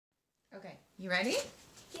Okay, you ready?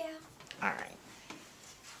 Yeah. All right.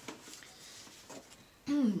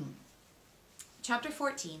 Chapter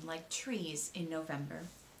 14, Like Trees in November.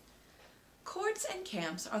 Courts and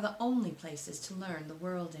camps are the only places to learn the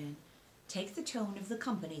world in. Take the tone of the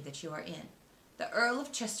company that you are in. The Earl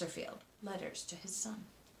of Chesterfield, letters to his son.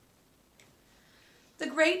 The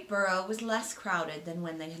great burrow was less crowded than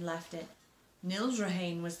when they had left it.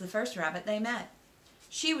 Nildrahane was the first rabbit they met.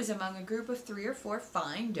 She was among a group of 3 or 4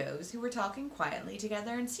 fine does who were talking quietly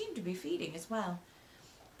together and seemed to be feeding as well.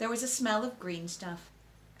 There was a smell of green stuff.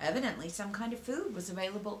 Evidently some kind of food was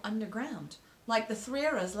available underground, like the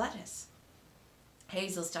Threra's lettuce.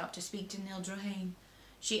 Hazel stopped to speak to Nildrahane.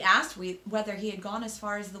 She asked whether he had gone as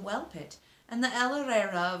far as the well pit and the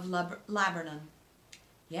Ellerera of Labernon.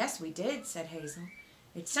 Yes, we did, said Hazel.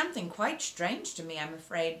 It's something quite strange to me, I'm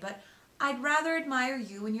afraid, but I'd rather admire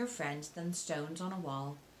you and your friends than stones on a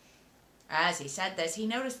wall. As he said this, he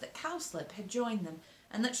noticed that Cowslip had joined them,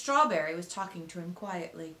 and that Strawberry was talking to him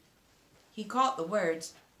quietly. He caught the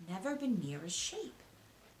words, "Never been near a sheep,"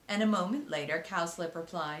 and a moment later Cowslip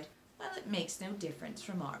replied, "Well, it makes no difference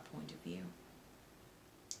from our point of view."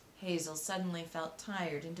 Hazel suddenly felt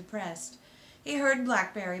tired and depressed. He heard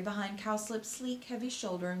Blackberry behind Cowslip's sleek, heavy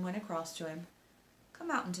shoulder and went across to him. "Come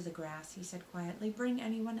out into the grass," he said quietly. "Bring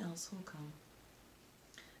anyone else who'll come."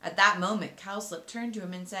 At that moment, Cowslip turned to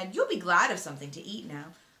him and said, "You'll be glad of something to eat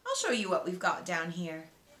now. I'll show you what we've got down here."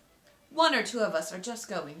 "1 or 2 of us are just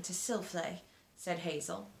going to Silflay," said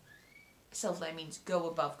Hazel. Silflay means go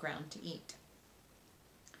above ground to eat.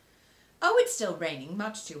 "Oh, it's still raining,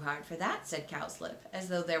 much too hard for that," said Cowslip, as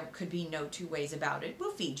though there could be no 2 ways about it.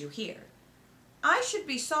 "We'll feed you here." "I should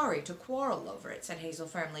be sorry to quarrel over it," said Hazel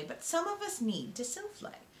firmly, "but some of us need to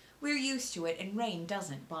Silflay. We're used to it, and rain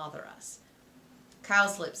doesn't bother us."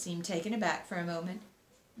 Cowslip seemed taken aback for a moment.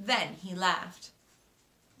 Then he laughed.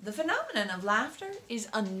 The phenomenon of laughter is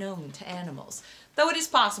unknown to animals, though it is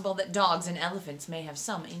possible that dogs and elephants may have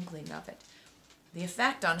some inkling of it. The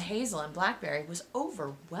effect on Hazel and Blackberry was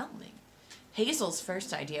overwhelming. Hazel's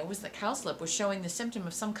first idea was that Cowslip was showing the symptom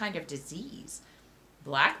of some kind of disease.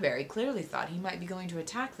 Blackberry clearly thought he might be going to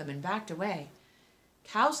attack them and backed away.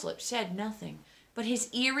 Cowslip said nothing, but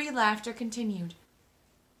his eerie laughter continued.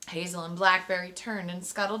 Hazel and Blackberry turned and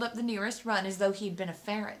scuttled up the nearest run as though he had been a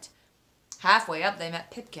ferret. Halfway up they met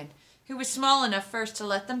Pipkin, who was small enough first to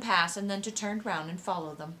let them pass and then to turn round and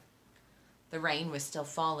follow them. The rain was still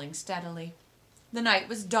falling steadily. The night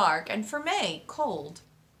was dark and, for May, cold.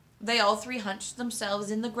 They all 3 hunched themselves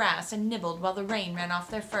in the grass and nibbled while the rain ran off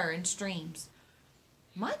their fur in streams.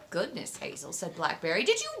 "My goodness, Hazel," said Blackberry,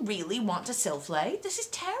 "did you really want to Silflay? This is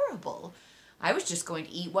terrible. I was just going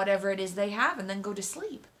to eat whatever it is they have and then go to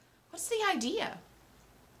sleep. What's the idea?"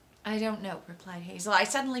 "I don't know," replied Hazel. "I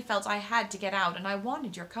suddenly felt I had to get out, and I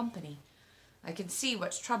wanted your company. I can see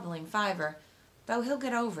what's troubling Fiver, though he'll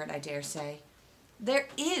get over it, I dare say. There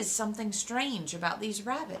is something strange about these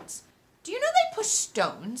rabbits. Do you know they push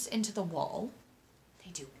stones into the wall?"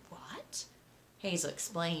 "They do what?" Hazel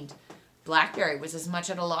explained. Blackberry was as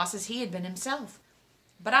much at a loss as he had been himself.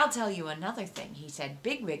 "But I'll tell you another thing," he said.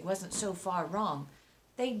 "Bigwig wasn't so far wrong.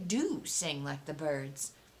 They do sing like the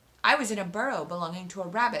birds. I was in a burrow belonging to a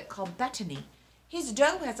rabbit called Bettany. His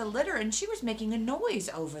doe has a litter, and she was making a noise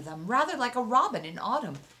over them, rather like a robin in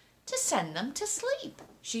autumn. 'To send them to sleep,'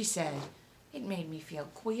 she said. It made me feel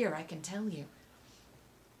queer, I can tell you."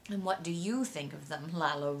 "And what do you think of them,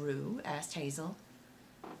 Laloroo?" asked Hazel.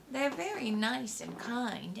 "They're very nice and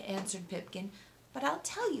kind," answered Pipkin, "but I'll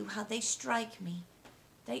tell you how they strike me.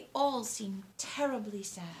 They all seem terribly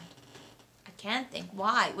sad. I can't think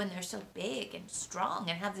why when they're so big and strong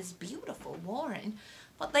and have this beautiful warren,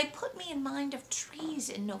 but they put me in mind of trees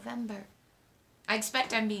in November. I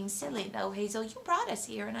expect I'm being silly, though, Hazel. You brought us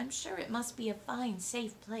here, and I'm sure it must be a fine,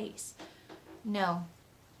 safe place." "No,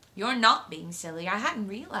 you're not being silly. I hadn't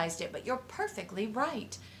realized it, but you're perfectly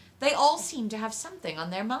right. They all seem to have something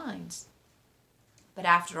on their minds." "But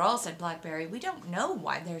after all," said Blackberry, "we don't know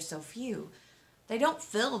why there's so few. They don't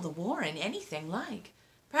fill the warren anything like.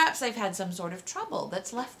 Perhaps they've had some sort of trouble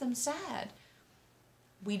that's left them sad.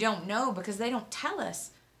 We don't know because they don't tell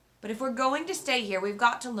us. But if we're going to stay here, we've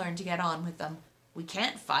got to learn to get on with them. We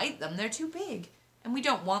can't fight them. They're too big. And we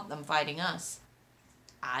don't want them fighting us."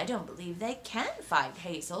 "I don't believe they can fight,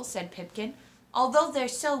 Hazel," said Pipkin. "Although they're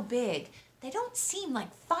so big, they don't seem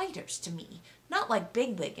like fighters to me. Not like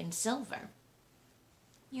Bigwig and Silver."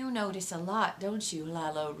 "You notice a lot, don't you,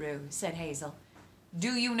 Laloroo?" said Hazel.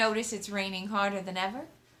 "Do you notice it's raining harder than ever?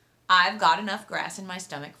 I've got enough grass in my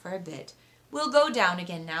stomach for a bit. We'll go down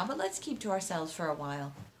again now, but let's keep to ourselves for a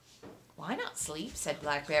while." "Why not sleep?" said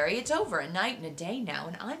Blackberry. "It's over a night and a day now,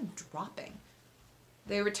 and I'm dropping."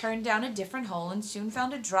 They returned down a different hole and soon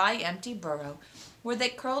found a dry, empty burrow where they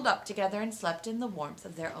curled up together and slept in the warmth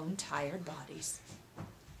of their own tired bodies.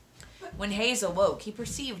 When Hazel woke, he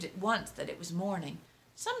perceived at once that it was morning,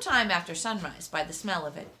 some time after sunrise by the smell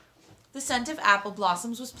of it. The scent of apple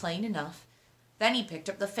blossoms was plain enough. Then he picked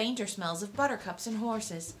up the fainter smells of buttercups and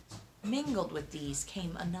horses. Mingled with these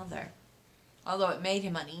came another. Although it made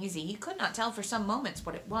him uneasy, he could not tell for some moments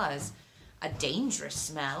what it was. A dangerous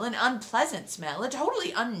smell, an unpleasant smell, a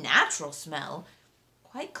totally unnatural smell.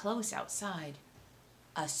 Quite close outside.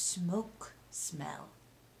 A smoke smell.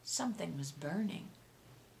 Something was burning.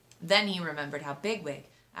 Then he remembered how Bigwig,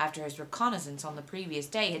 after his reconnaissance on the previous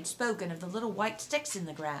day, had spoken of the little white sticks in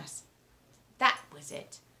the grass. That was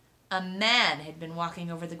it. A man had been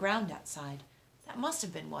walking over the ground outside. That must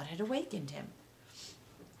have been what had awakened him.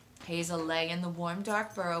 Hazel lay in the warm,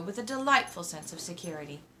 dark burrow with a delightful sense of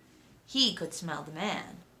security. He could smell the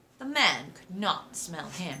man. The man could not smell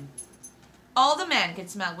him. All the man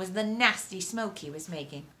could smell was the nasty smoke he was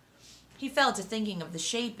making. He fell to thinking of the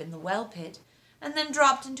shape in the well pit, and then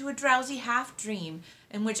dropped into a drowsy half-dream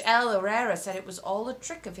in which El Herrera said it was all a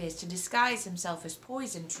trick of his to disguise himself as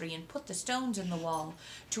Poison Tree and put the stones in the wall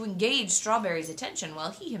to engage Strawberry's attention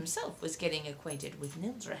while he himself was getting acquainted with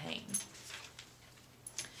Nildrahane.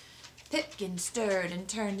 Pipkin stirred and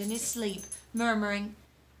turned in his sleep, murmuring,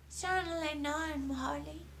 "Certainly not,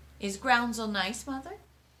 Molly. Is Groundsel nice, Mother?"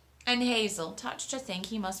 And Hazel, touched to think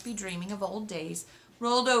he must be dreaming of old days,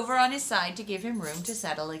 rolled over on his side to give him room to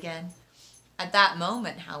settle again. At that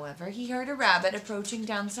moment, however, he heard a rabbit approaching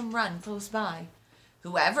down some run close by.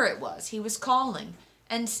 Whoever it was, he was calling,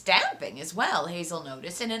 and stamping as well, Hazel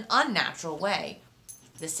noticed, in an unnatural way.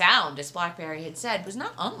 The sound, as Blackberry had said, was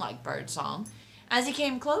not unlike birdsong. As he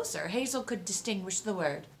came closer, Hazel could distinguish the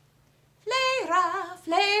word. "Flera,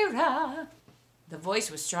 Flera." The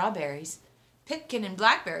voice was Strawberry's. Pipkin and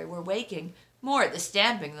Blackberry were waking, more at the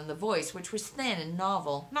stamping than the voice, which was thin and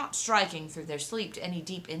novel, not striking through their sleep to any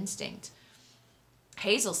deep instinct.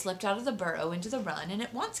 Hazel slipped out of the burrow into the run and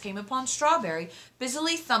at once came upon Strawberry,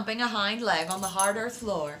 busily thumping a hind leg on the hard earth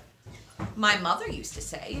floor. "My mother used to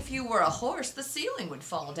say, if you were a horse, the ceiling would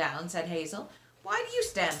fall down," said Hazel. "Why do you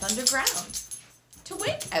stamp underground?" "To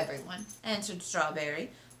wake everyone," answered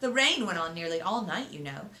Strawberry. "The rain went on nearly all night, you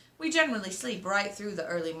know. We generally sleep right through the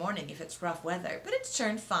early morning if it's rough weather, but it's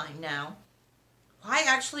turned fine now." "Why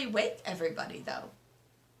actually wake everybody, though?"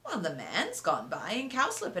 "Well, the man's gone by, and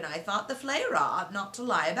Cowslip and I thought the Flera ought not to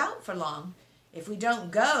lie about for long. If we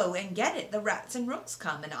don't go and get it, the rats and rooks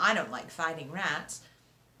come, and I don't like fighting rats.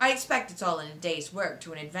 I expect it's all in a day's work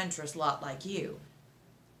to an adventurous lot like you."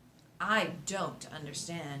 "I don't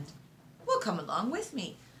understand." "Well, come along with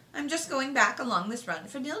me. I'm just going back along this run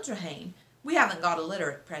for Nildrahane. We haven't got a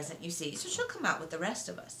litter at present, you see, so she'll come out with the rest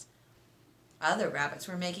of us." Other rabbits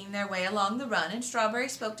were making their way along the run, and Strawberry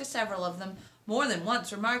spoke to several of them, more than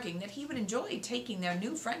once remarking that he would enjoy taking their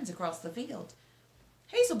new friends across the field.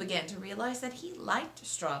 Hazel began to realize that he liked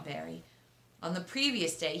Strawberry. On the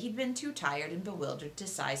previous day he'd been too tired and bewildered to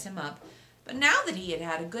size him up, but now that he had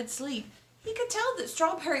had a good sleep, he could tell that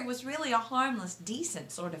Strawberry was really a harmless,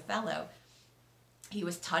 decent sort of fellow. He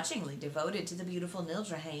was touchingly devoted to the beautiful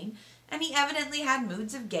Nildrahane, and he evidently had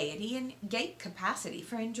moods of gaiety and great capacity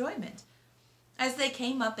for enjoyment. As they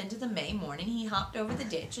came up into the May morning, he hopped over the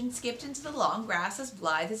ditch and skipped into the long grass as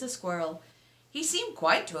blithe as a squirrel. He seemed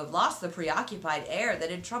quite to have lost the preoccupied air that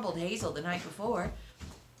had troubled Hazel the night before.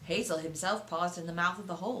 Hazel himself paused in the mouth of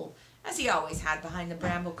the hole, as he always had behind the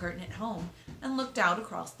bramble curtain at home, and looked out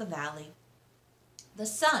across the valley. The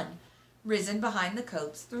sun, risen behind the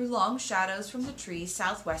copse, threw long shadows from the trees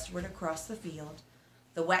southwestward across the field.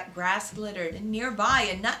 The wet grass glittered, and nearby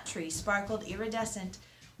a nut tree sparkled iridescent,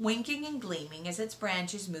 winking and gleaming as its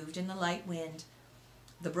branches moved in the light wind.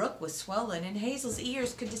 The brook was swollen, and Hazel's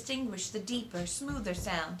ears could distinguish the deeper, smoother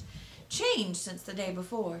sound, changed since the day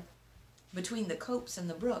before. Between the copse and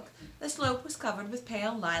the brook, the slope was covered with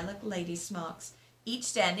pale lilac ladies' smocks, each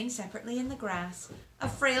standing separately in the grass, a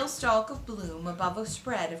frail stalk of bloom above a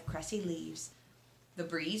spread of cressy leaves. The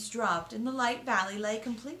breeze dropped, and the light valley lay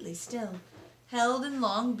completely still, held in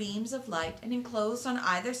long beams of light and enclosed on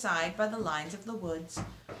either side by the lines of the woods.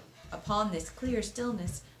 Upon this clear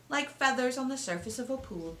stillness, like feathers on the surface of a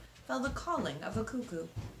pool, fell the calling of a cuckoo.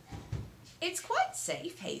 "It's quite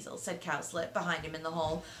safe, Hazel," said Cowslip behind him in the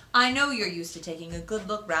hole. "I know you're used to taking a good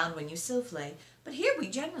look round when you silphlay, but here we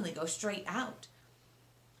generally go straight out."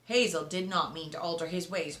 Hazel did not mean to alter his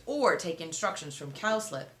ways or take instructions from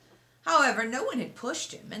Cowslip. However, no one had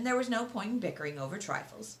pushed him, and there was no point in bickering over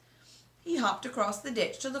trifles. He hopped across the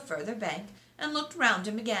ditch to the further bank and looked round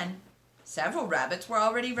him again. Several rabbits were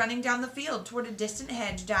already running down the field toward a distant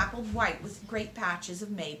hedge dappled white with great patches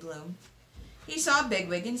of May bloom. He saw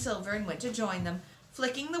Bigwig and Silver and went to join them,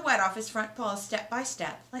 flicking the wet off his front paws step by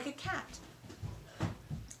step, like a cat.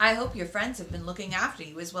 "I hope your friends have been looking after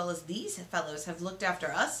you as well as these fellows have looked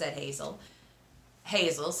after us," said Hazel.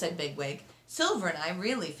 "Hazel," said Bigwig, "Silver and I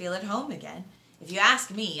really feel at home again. If you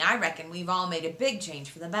ask me, I reckon we've all made a big change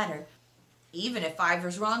for the better. Even if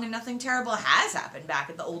Ivor's wrong and nothing terrible has happened back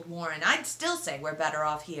at the old warren, I'd still say we're better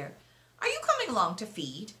off here. Are you coming along to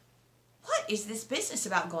feed?" "What is this business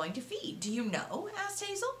about going to feed? Do you know?" asked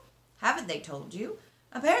Hazel. "Haven't they told you?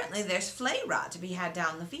 Apparently there's flay rot to be had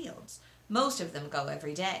down the fields. Most of them go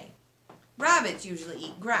every day. Rabbits usually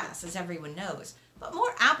eat grass, as everyone knows, but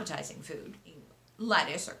more appetizing food,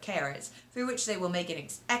 lettuce or carrots, through which they will make an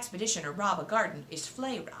expedition or rob a garden, is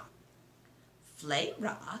flay rot." "Flay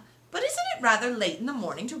rot? But isn't it rather late in the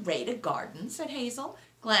morning to raid a garden?" said Hazel,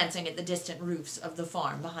 glancing at the distant roofs of the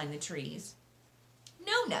farm behind the trees.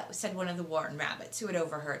 "No, no," said one of the warren rabbits, who had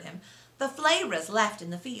overheard him. "The flayra's left in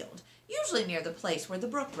the field, usually near the place where the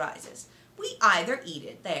brook rises. We either eat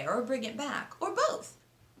it there or bring it back, or both.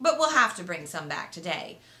 But we'll have to bring some back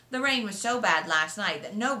today. The rain was so bad last night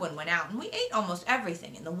that no one went out, and we ate almost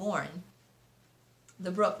everything in the warren."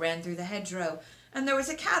 The brook ran through the hedgerow, and there was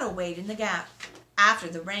a cattle wade in the gap. After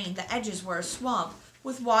the rain, the edges were a swamp,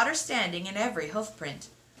 with water standing in every hoofprint.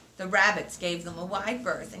 The rabbits gave them a wide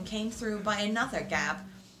berth and came through by another gap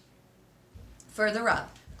further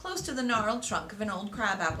up, close to the gnarled trunk of an old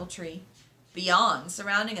crabapple tree. Beyond,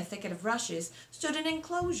 surrounding a thicket of rushes, stood an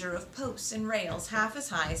enclosure of posts and rails half as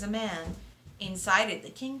high as a man. Inside it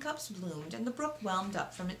the kingcups bloomed, and the brook whelmed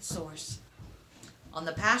up from its source. On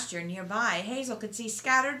the pasture nearby, Hazel could see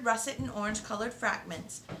scattered russet and orange-colored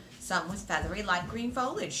fragments, some with feathery light green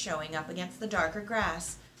foliage showing up against the darker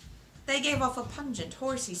grass. They gave off a pungent,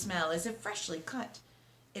 horsey smell as if freshly cut.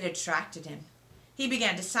 It attracted him. He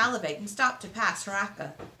began to salivate and stopped to pass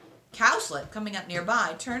Haraka. Cowslip, coming up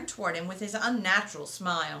nearby, turned toward him with his unnatural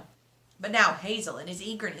smile. But now Hazel, in his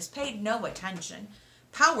eagerness, paid no attention.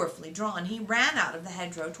 Powerfully drawn, he ran out of the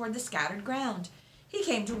hedgerow toward the scattered ground. He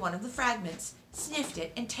came to one of the fragments, sniffed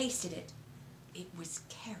it, and tasted it. It was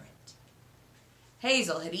carrot.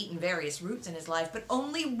 Hazel had eaten various roots in his life, but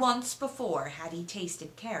only once before had he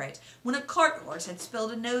tasted carrot, when a cart horse had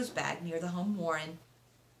spilled a nosebag near the home warren.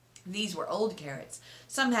 These were old carrots,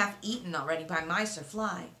 some half eaten already by mice or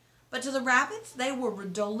fly. But to the rabbits they were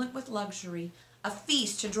redolent with luxury, a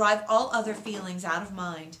feast to drive all other feelings out of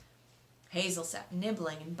mind. Hazel sat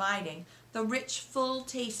nibbling and biting, the rich, full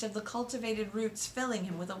taste of the cultivated roots filling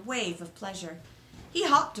him with a wave of pleasure. He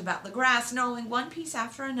hopped about the grass, gnawing one piece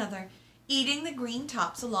after another, eating the green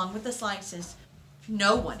tops along with the slices.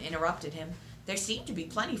 No one interrupted him. There seemed to be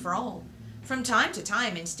plenty for all. From time to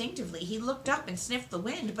time, instinctively, he looked up and sniffed the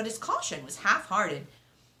wind, but his caution was half-hearted.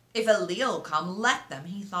 "If a leel'll come, let them,"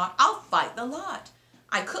 he thought. "I'll fight the lot.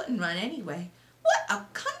 I couldn't run anyway. What a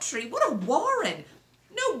country! What a warren!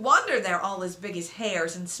 No wonder they're all as big as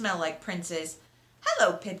hares and smell like princes.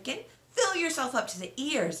 Hello, Pipkin. Fill yourself up to the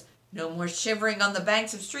ears. No more shivering on the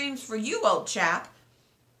banks of streams for you, old chap."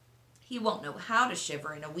 "He won't know how to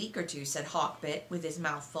shiver in a week or two," said Hawkbit, with his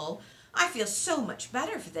mouth full. "I feel so much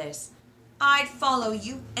better for this. I'd follow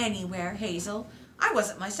you anywhere, Hazel. I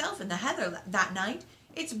wasn't myself in the heather that night.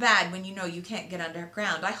 It's bad when you know you can't get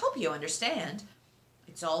underground. I hope you understand."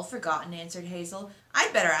 "It's all forgotten," answered Hazel.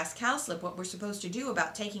 "I'd better ask Cowslip what we're supposed to do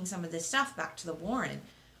about taking some of this stuff back to the warren."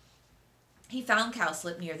 He found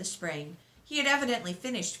Cowslip near the spring. He had evidently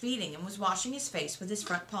finished feeding and was washing his face with his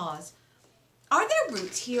front paws. "Are there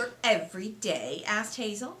roots here every day?" asked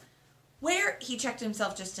Hazel. "Where?" He checked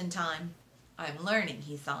himself just in time. "I'm learning,"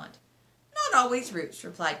 he thought. "Not always roots,"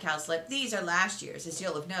 replied Cowslip. "These are last year's, as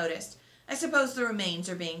you'll have noticed. I suppose the remains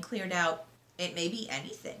are being cleared out. It may be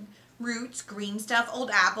anything. Roots, green stuff, old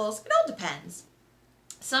apples. It all depends.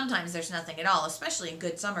 Sometimes there's nothing at all, especially in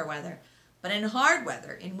good summer weather. But in hard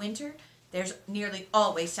weather, in winter, there's nearly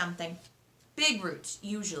always something. Big roots,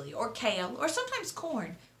 usually, or kale, or sometimes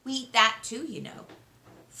corn. We eat that too, you know."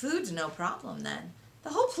 "Food's no problem, then.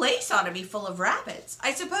 The whole place ought to be full of rabbits.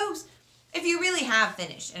 I suppose—" "If you really have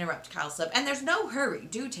finished," interrupted Cowslip, "and there's no hurry,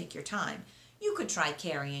 do take your time. You could try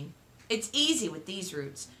carrying. It's easy with these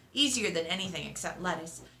roots, easier than anything except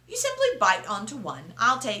lettuce. You simply bite onto one.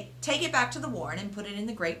 I'll take it back to the warren and put it in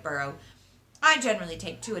the great burrow. I generally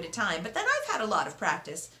take 2 at a time, but then I've had a lot of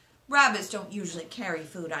practice. Rabbits don't usually carry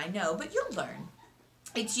food, I know, but you'll learn.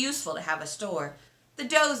 It's useful to have a store. The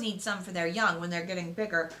does need some for their young when they're getting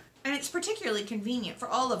bigger, and it's particularly convenient for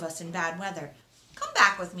all of us in bad weather. Come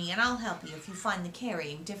back with me and I'll help you if you find the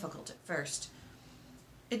carrying difficult at first.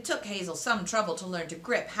 It took Hazel some trouble to learn to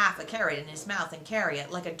grip half a carrot in his mouth and carry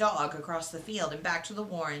it like a dog across the field and back to the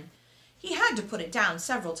warren. He had to put it down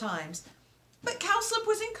several times. But Cowslip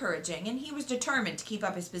was encouraging, and he was determined to keep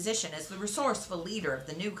up his position as the resourceful leader of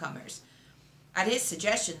the newcomers. At his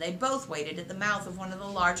suggestion, they both waited at the mouth of one of the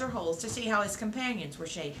larger holes to see how his companions were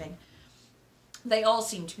shaping. They all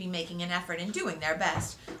seemed to be making an effort in doing their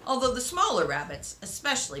best, although the smaller rabbits,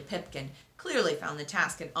 especially Pipkin, clearly found the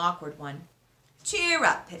task an awkward one. "Cheer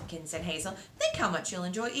up, Pipkin," said Hazel. "Think how much you'll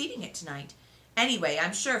enjoy eating it tonight. Anyway,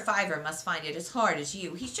 I'm sure Fiver must find it as hard as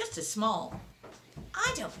you. He's just as small."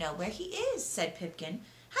 "I don't know where he is," said Pipkin.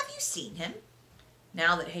 "Have you seen him?"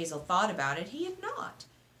 Now that Hazel thought about it, he had not.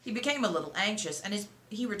 He became a little anxious, and as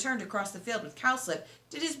he returned across the field with Cowslip,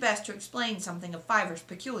 did his best to explain something of Fiver's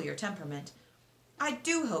peculiar temperament. "I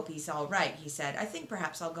do hope he's all right," he said. "I think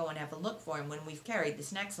perhaps I'll go and have a look for him when we've carried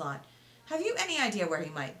this next lot. Have you any idea where he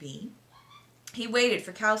might be?" He waited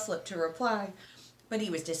for Cowslip to reply, but he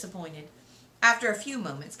was disappointed. After a few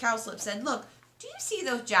moments, Cowslip said, "Look, do you see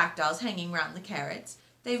those jackdaws hanging round the carrots?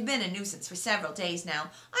 They've been a nuisance for several days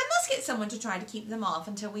now. I must get someone to try to keep them off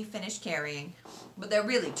until we finish carrying. But they're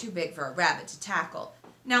really too big for a rabbit to tackle.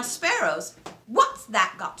 Now, sparrows—" "What's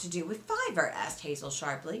that got to do with Fiver?" asked Hazel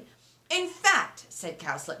sharply. "In fact," said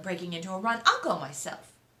Cowslip, breaking into a run, "I'll go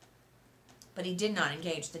myself." But he did not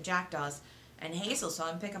engage the jackdaws, and Hazel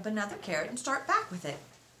saw him pick up another carrot and start back with it.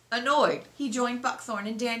 Annoyed, he joined Buckthorn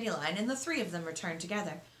and Dandelion, and the three of them returned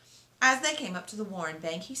together. As they came up to the warren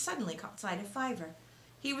bank, he suddenly caught sight of Fiver.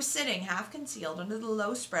 He was sitting half concealed under the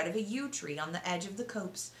low spread of a yew tree on the edge of the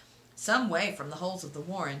copse, some way from the holes of the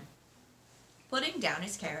warren. Putting down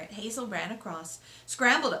his carrot, Hazel ran across,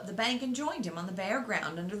 scrambled up the bank, and joined him on the bare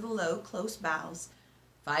ground under the low, close boughs.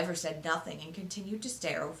 Fiver said nothing and continued to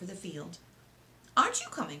stare over the field. "Aren't you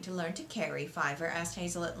coming to learn to carry, Fiver?" asked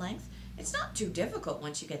Hazel at length. "It's not too difficult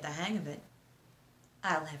once you get the hang of it."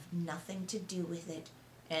 "I'll have nothing to do with it,"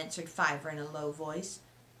 answered Fiver in a low voice.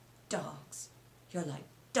 "Dogs. You're like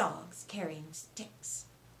dogs carrying sticks."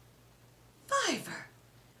 "Fiver,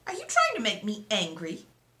 are you trying to make me angry?"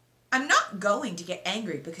 "I'm not going to get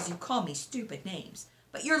angry because you call me stupid names,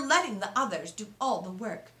 but you're letting the others do all the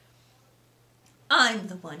work." "I'm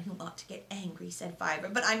the one who ought to get angry," said Fiver,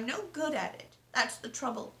 "but I'm no good at it. That's the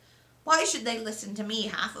trouble. Why should they listen to me?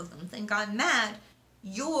 Half of them think I'm mad.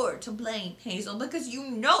 You're to blame, Hazel, because you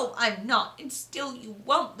know I'm not, and still you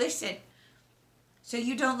won't listen." "So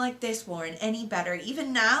you don't like this warren any better,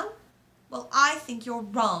 even now?" "Well, I think you're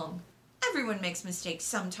wrong. Everyone makes mistakes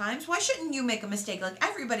sometimes. Why shouldn't you make a mistake like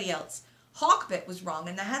everybody else? Hawkbit was wrong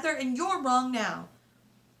in the heather, and you're wrong now."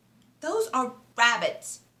 "Those are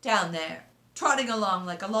rabbits down there, trotting along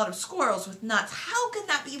like a lot of squirrels with nuts. How can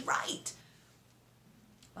that be right?"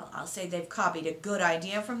 "Well, I'll say they've copied a good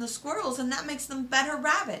idea from the squirrels, and that makes them better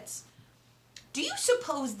rabbits." "Do you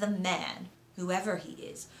suppose the man, whoever he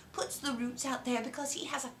is, puts the roots out there because he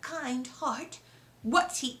has a kind heart?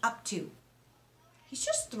 What's he up to?" "He's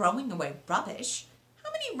just throwing away rubbish.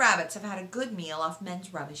 How many rabbits have had a good meal off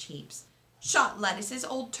men's rubbish heaps? Shot lettuces,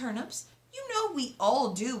 old turnips. You know we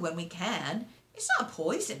all do when we can. It's not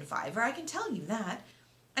poison, Fiver, I can tell you that.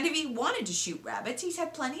 And if he wanted to shoot rabbits, he's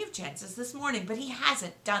had plenty of chances this morning, but he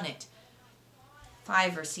hasn't done it."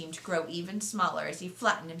 Fiver seemed to grow even smaller as he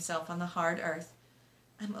flattened himself on the hard earth.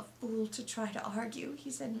 "I'm a fool to try to argue," he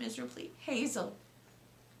said miserably. "Hazel,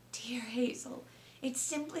 dear Hazel, it's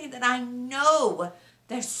simply that I know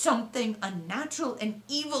there's something unnatural and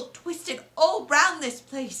evil twisted all round this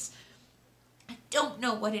place. I don't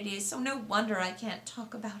know what it is, so no wonder I can't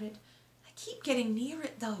talk about it. I keep getting near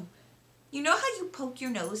it, though. You know how you poke your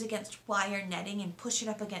nose against wire netting and push it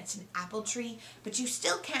up against an apple tree, but you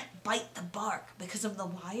still can't bite the bark because of the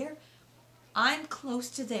wire? I'm close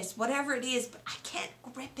to this, whatever it is, but I can't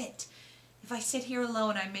grip it. If I sit here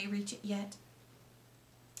alone, I may reach it yet."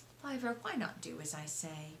 "Fiver, why not do as I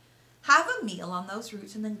say? Have a meal on those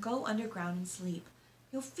roots and then go underground and sleep.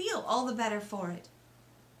 You'll feel all the better for it."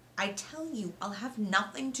 "I tell you, I'll have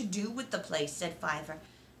nothing to do with the place," said Fiver.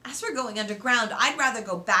 "As for going underground, I'd rather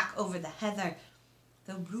go back over the heather.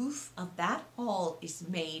 The roof of that hall is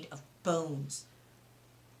made of bones."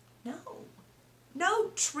 No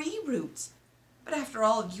tree roots. But after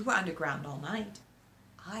all, you were underground all night."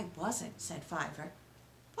 "I wasn't," said Fiver.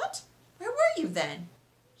 "What? Where were you then?"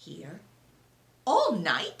 "Here." "All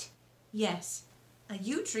night?" "Yes. A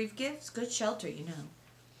yew tree gives good shelter, you know."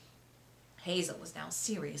 Hazel was now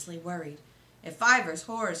seriously worried. If Fiver's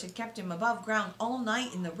horrors had kept him above ground all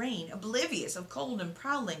night in the rain, oblivious of cold and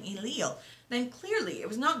prowling Elil, then clearly it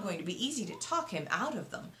was not going to be easy to talk him out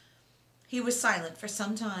of them. He was silent for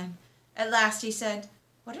some time. At last he said,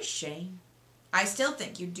 "What a shame. I still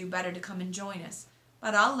think you'd do better to come and join us,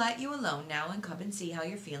 but I'll let you alone now and come and see how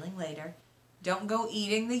you're feeling later. Don't go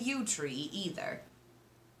eating the yew tree either."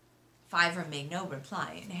 Fiver made no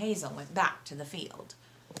reply, and Hazel went back to the field.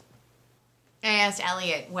 I asked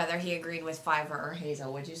Elliot whether he agreed with Fiver or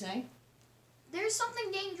Hazel. What'd you say? There's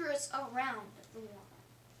something dangerous around the water.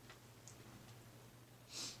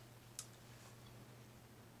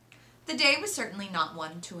 The day was certainly not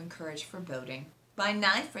one to encourage foreboding. By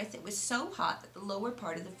nightfall it was so hot that the lower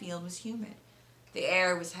part of the field was humid. The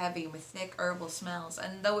air was heavy with thick herbal smells,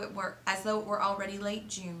 and as though it were already late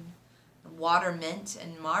June. The water mint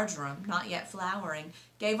and marjoram, not yet flowering,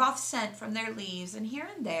 gave off scent from their leaves, and here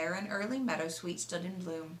and there an early meadowsweet stood in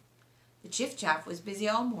bloom. The chiff-chaff was busy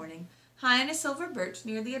all morning, high in a silver birch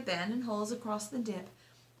near the abandoned holes across the dip,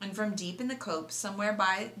 and from deep in the copse, somewhere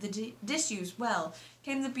by the disused well,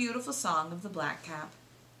 came the beautiful song of the blackcap.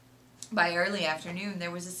 By early afternoon there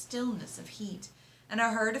was a stillness of heat, and a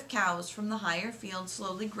herd of cows from the higher field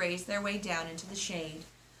slowly grazed their way down into the shade.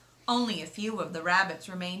 Only a few of the rabbits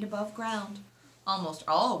remained above ground. Almost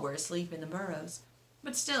all were asleep in the burrows,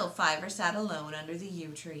 but still Fiver sat alone under the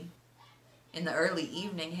yew tree. In the early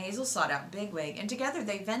evening Hazel sought out Bigwig, and together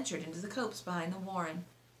they ventured into the copse behind the warren.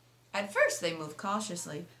 At first they moved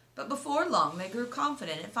cautiously, but before long they grew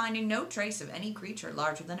confident at finding no trace of any creature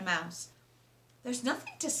larger than a mouse. "There's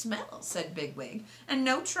nothing to smell," said Bigwig, "and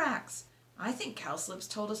no tracks. I think Cowslip's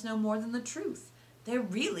told us no more than the truth. There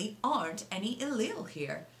really aren't any Illil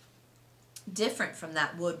here. Different from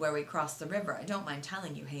that wood where we crossed the river, I don't mind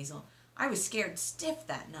telling you, Hazel. I was scared stiff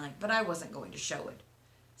that night, but I wasn't going to show it."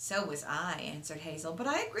 "So was I," answered Hazel, "but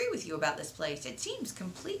I agree with you about this place. It seems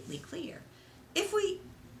completely clear. If we—"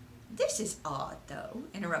 "This is odd, though,"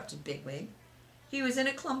 interrupted Bigwig. He was in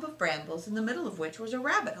a clump of brambles, in the middle of which was a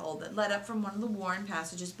rabbit hole that led up from one of the warren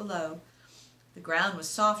passages below. The ground was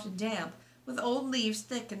soft and damp, with old leaves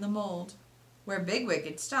thick in the mold. Where Bigwig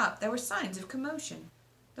had stopped, there were signs of commotion.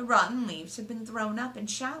 The rotten leaves had been thrown up in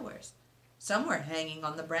showers. Some were hanging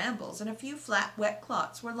on the brambles, and a few flat, wet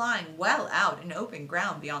clots were lying well out in open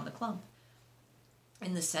ground beyond the clump.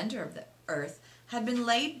 In the center of the earth had been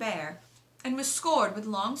laid bare, and was scored with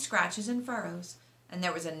long scratches and furrows, and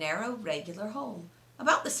there was a narrow, regular hole,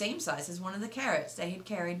 about the same size as one of the carrots they had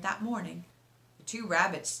carried that morning. The two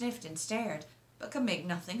rabbits sniffed and stared, but could make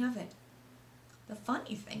nothing of it. "The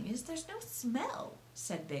funny thing is there's no smell,"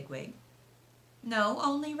 said Bigwig. "No,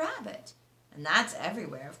 only rabbit. And that's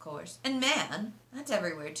everywhere, of course. And man, that's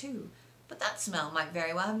everywhere too. But that smell might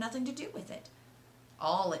very well have nothing to do with it.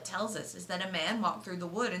 All it tells us is that a man walked through the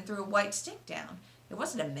wood and threw a white stick down. It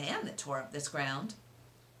wasn't a man that tore up this ground."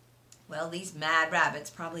 "Well, these mad rabbits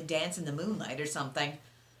probably dance in the moonlight or something."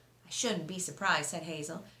 "I shouldn't be surprised," said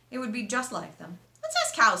Hazel. "It would be just like them. Let's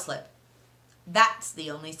ask Cowslip." "That's the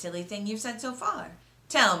only silly thing you've said so far.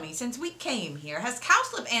 Tell me, since we came here, has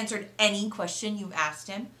Cowslip answered any question you've asked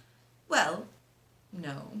him?" "Well,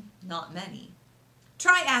 no, not many."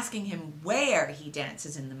 "Try asking him where he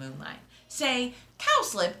dances in the moonlight. Say,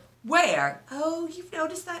 'Cowslip, where?' Oh, you've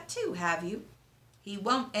noticed that too, have you?" "He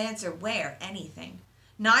won't answer where anything.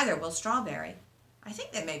 Neither will Strawberry. I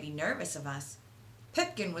think they may be nervous of us.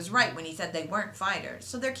 Pipkin was right when he said they weren't fighters,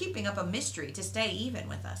 so they're keeping up a mystery to stay even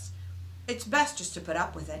with us. It's best just to put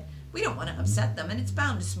up with it. We don't want to upset them, and it's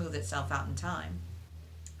bound to smooth itself out in time."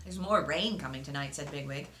 "There's more rain coming tonight," said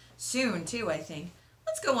Bigwig. "Soon, too, I think.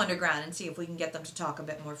 Let's go underground and see if we can get them to talk a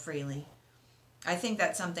bit more freely." "I think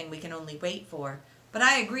that's something we can only wait for, but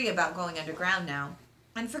I agree about going underground now.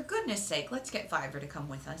 And for goodness sake, let's get Fiver to come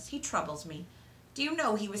with us. He troubles me. Do you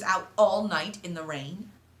know he was out all night in the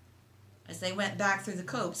rain?" As they went back through the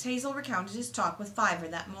copse, Hazel recounted his talk with Fiver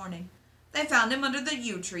that morning. They found him under the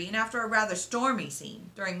yew tree, and after a rather stormy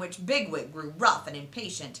scene, during which Bigwig grew rough and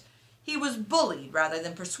impatient, he was bullied rather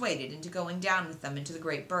than persuaded into going down with them into the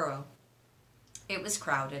great burrow. It was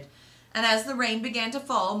crowded, and as the rain began to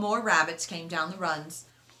fall, more rabbits came down the runs.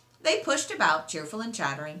 They pushed about, cheerful and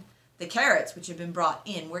chattering. The carrots which had been brought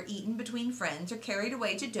in were eaten between friends or carried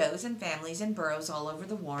away to does and families in burrows all over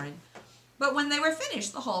the warren. But when they were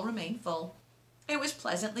finished, the hall remained full. It was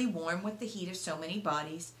pleasantly warm with the heat of so many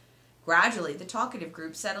bodies. Gradually the talkative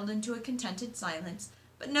group settled into a contented silence,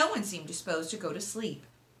 but no one seemed disposed to go to sleep.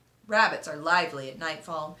 Rabbits are lively at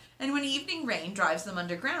nightfall, and when evening rain drives them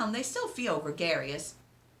underground, they still feel gregarious.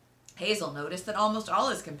 Hazel noticed that almost all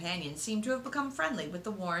his companions seemed to have become friendly with the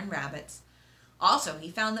warren rabbits. Also, he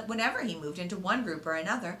found that whenever he moved into one group or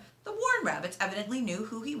another, the warren rabbits evidently knew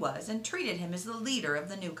who he was and treated him as the leader of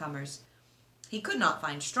the newcomers. He could not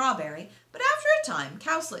find Strawberry, but after a time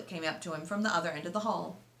Cowslip came up to him from the other end of the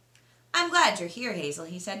hall. I'm glad you're here, Hazel,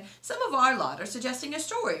 he said. Some of our lot are suggesting a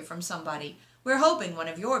story from somebody. We're hoping one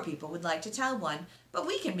of your people would like to tell one, but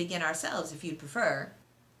we can begin ourselves if you'd prefer.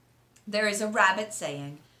 There is a rabbit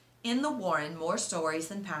saying, in the warren more stories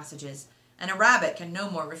than passages, and a rabbit can no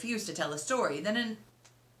more refuse to tell a story than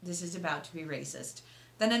this is about to be racist,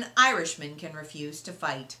 than an Irishman can refuse to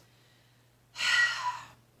fight.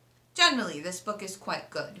 Generally, this book is quite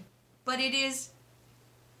good, but it is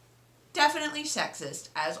definitely sexist,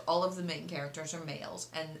 as all of the main characters are males,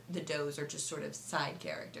 and the does are just sort of side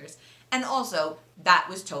characters. And also, that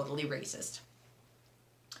was totally racist.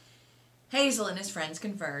 Hazel and his friends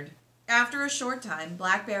conferred. After a short time,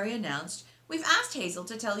 Blackberry announced, "We've asked Hazel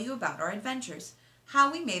to tell you about our adventures,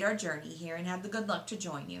 how we made our journey here and had the good luck to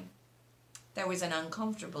join you." There was an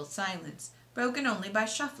uncomfortable silence, broken only by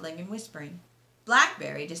shuffling and whispering.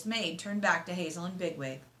 Blackberry, dismayed, turned back to Hazel and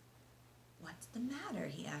Bigwig. "What's the matter?"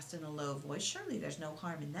 he asked in a low voice. "Surely there's no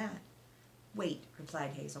harm in that." "Wait,"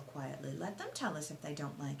 replied Hazel quietly. "Let them tell us if they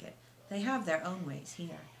don't like it. They have their own ways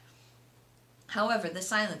here." However, the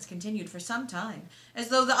silence continued for some time, as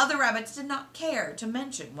though the other rabbits did not care to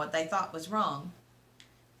mention what they thought was wrong.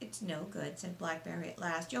 "It's no good," said Blackberry at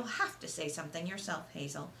last. "You'll have to say something yourself,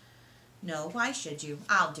 Hazel." "No, why should you?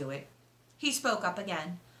 I'll do it." He spoke up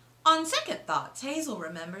again. "On second thoughts, Hazel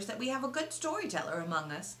remembers that we have a good storyteller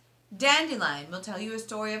among us. Dandelion will tell you a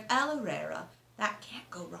story of El Herrera. That can't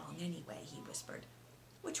go wrong anyway," he whispered.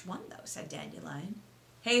 "Which one, though?" said Dandelion.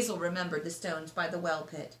 Hazel remembered the stones by the well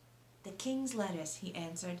pit. "The King's Lettuce," he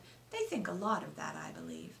answered. "They think a lot of that, I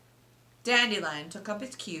believe." Dandelion took up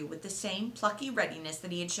his cue with the same plucky readiness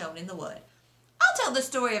that he had shown in the wood. "I'll tell the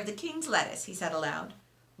story of the King's Lettuce," he said aloud.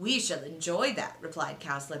 "We shall enjoy that," replied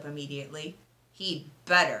Cowslip immediately. "He'd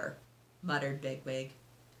better," muttered Bigwig.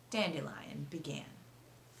 Dandelion began.